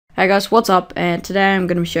Hey guys, what's up? And today I'm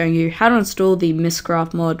going to be showing you how to install the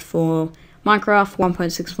Mystcraft mod for Minecraft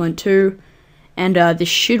 1.6.2, and this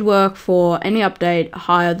should work for any update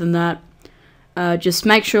higher than that. Just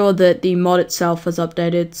make sure that the mod itself is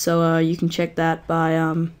updated, so you can check that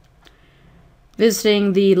by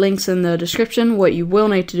visiting the links in the description, what you will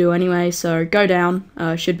need to do anyway. So go down,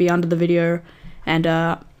 should be under the video, and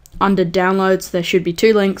under downloads there should be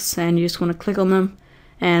two links, and you just want to click on them,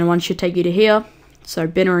 and one should take you to here. So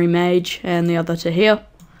binary mage, and the other to here.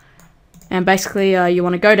 And basically you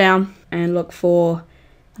want to go down and look for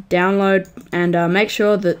download, and make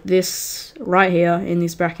sure that this right here in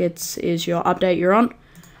these brackets is your update you're on.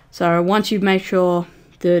 So once you've made sure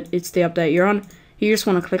that it's the update you're on, you just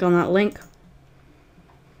want to click on that link,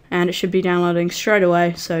 and it should be downloading straight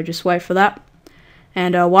away, so just wait for that.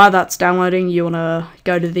 And while that's downloading, you want to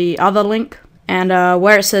go to the other link, and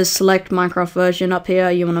where it says select Minecraft version up here,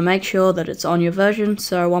 you want to make sure that it's on your version,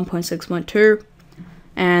 so 1.6.2,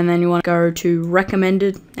 and then you want to go to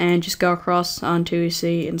recommended and just go across until you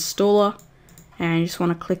see installer, and you just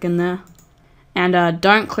want to click in there. And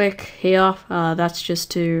don't click here, that's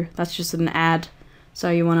just an ad, so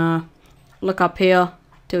you want to look up here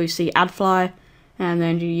till you see adfly, and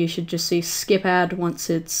then you should just see skip ad once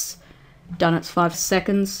it's done its 5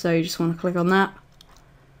 seconds, so you just want to click on that.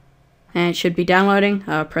 And it should be downloading.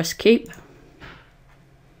 Press keep,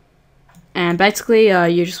 and basically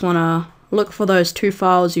you just want to look for those two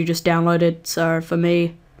files you just downloaded. So for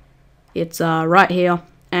me it's right here,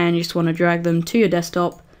 and you just want to drag them to your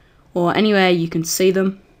desktop or anywhere you can see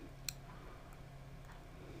them.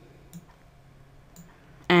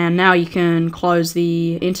 And now you can close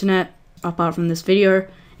the internet apart from this video,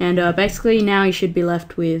 and basically now you should be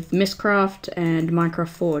left with Mystcraft and Minecraft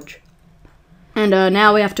Forge. And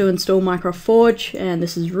now we have to install Minecraft Forge, and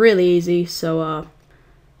this is really easy. So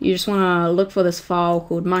you just want to look for this file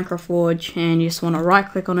called Minecraft Forge, and you just want to right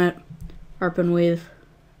click on it, open with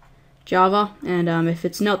Java, and if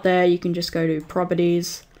it's not there you can just go to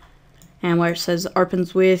properties, and where it says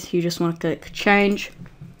opens with, you just want to click change,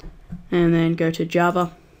 and then go to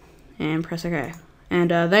Java and press OK. And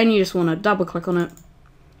then you just want to double click on it,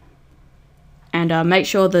 and make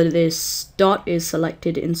sure that this dot is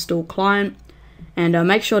selected install client. And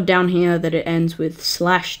make sure down here that it ends with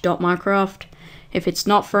 /.minecraft. If it's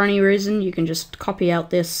not for any reason, you can just copy out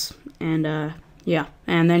this, and yeah,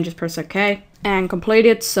 and then just press OK and complete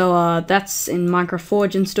it. So that's in Minecraft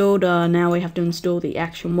Forge installed. Now we have to install the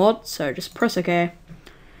actual mod, so just press OK.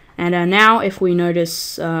 And now if we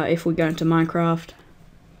notice, if we go into Minecraft,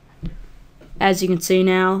 as you can see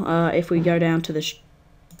now, if we go down to the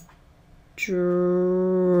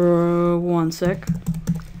one sec.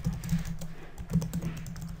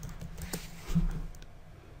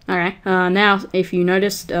 Okay, now if you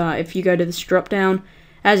noticed, if you go to this drop down,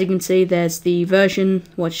 as you can see there's the version,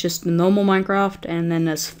 what's just the normal Minecraft, and then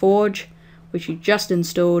there's Forge, which you just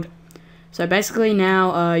installed. So basically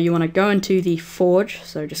now you want to go into the Forge,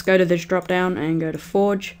 so just go to this drop down and go to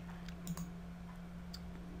Forge,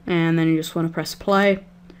 and then you just want to press play.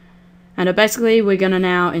 And basically we're going to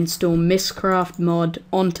now install Mystcraft mod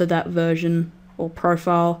onto that version or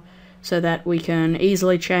profile, so that we can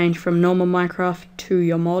easily change from normal Minecraft to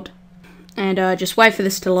your mod. And just wait for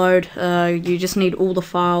this to load. You just need all the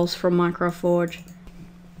files from Minecraft Forge.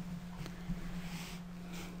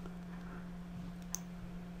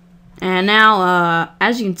 And now,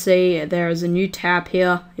 as you can see, there is a new tab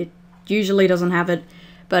here. It usually doesn't have it,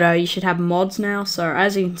 but you should have mods now. So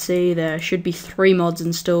as you can see, there should be 3 mods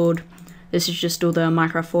installed. This is just all the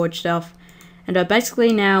Minecraft Forge stuff. And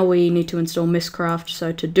basically now we need to install Mystcraft.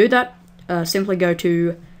 So to do that, simply go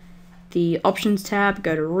to the options tab,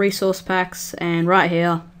 go to resource packs, and right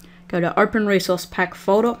here go to open resource pack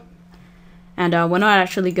folder. And we're not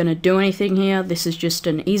actually going to do anything here. This is just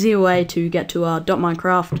an easier way to get to our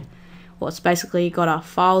 .minecraft. Well, it's basically got our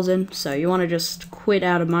files in, so you want to just quit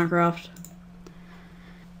out of Minecraft.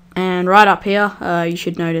 And right up here you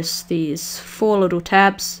should notice these 4 little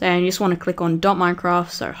tabs, and you just want to click on .minecraft,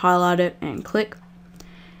 so highlight it and click.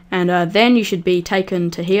 And then you should be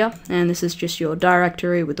taken to here, and this is just your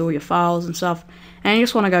directory with all your files and stuff, and you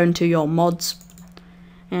just want to go into your mods.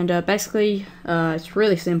 And basically it's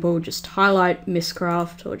really simple, just highlight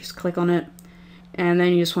Mystcraft or just click on it, and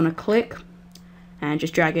then you just want to click and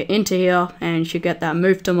just drag it into here, and you should get that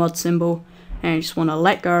move to mod symbol, and you just want to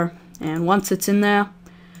let go, and once it's in there,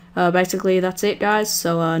 basically that's it guys.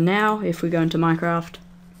 So now if we go into Minecraft,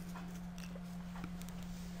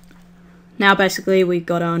 now basically we've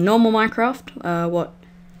got our normal Minecraft, what,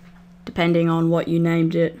 depending on what you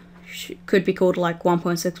named it, could be called like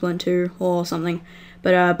 1.6.2 or something,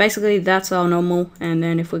 But basically that's our normal, and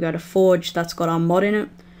then if we go to Forge, that's got our mod in it.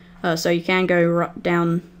 So you can go right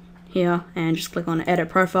down here and just click on Edit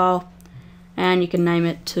Profile, and you can name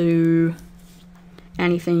it to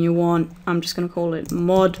anything you want. I'm just going to call it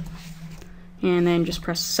Mod, and then just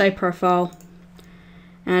press Save Profile.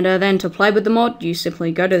 And then to play with the mod, you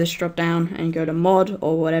simply go to this drop down and go to Mod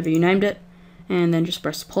or whatever you named it, and then just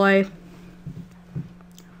press Play.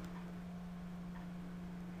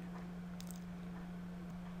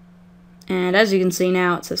 And as you can see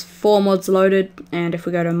now, it says 4 mods loaded, and if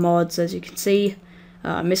we go to mods, as you can see,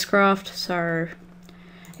 Mystcraft. So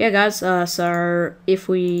yeah guys, so if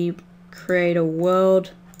we create a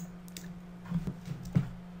world,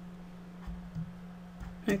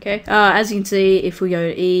 okay, as you can see, if we go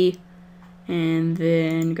to E and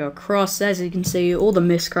then go across, as you can see, all the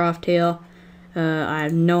Mystcraft here. I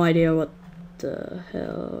have no idea what the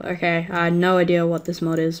hell, okay, I have no idea what this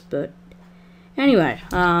mod is, but anyway,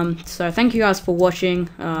 so thank you guys for watching.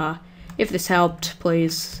 If this helped,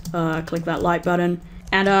 please click that like button.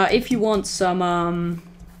 And if you want some,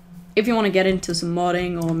 if you want to get into some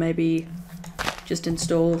modding, or maybe just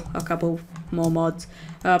install a couple more mods,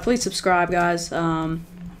 please subscribe, guys.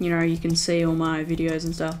 You know, you can see all my videos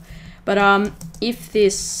and stuff. But if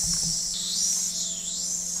this,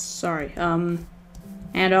 sorry,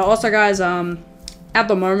 and also guys, at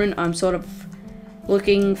the moment I'm sort of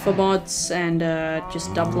looking for mods and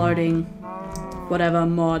just uploading whatever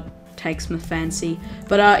mod takes my fancy.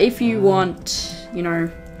 But if you want, you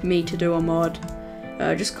know, me to do a mod,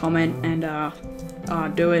 just comment and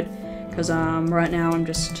do it, because right now I'm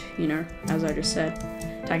just, you know, as I just said,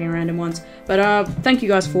 tagging random ones. But thank you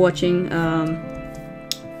guys for watching,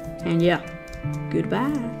 and yeah,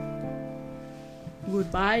 goodbye,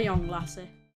 young lassie.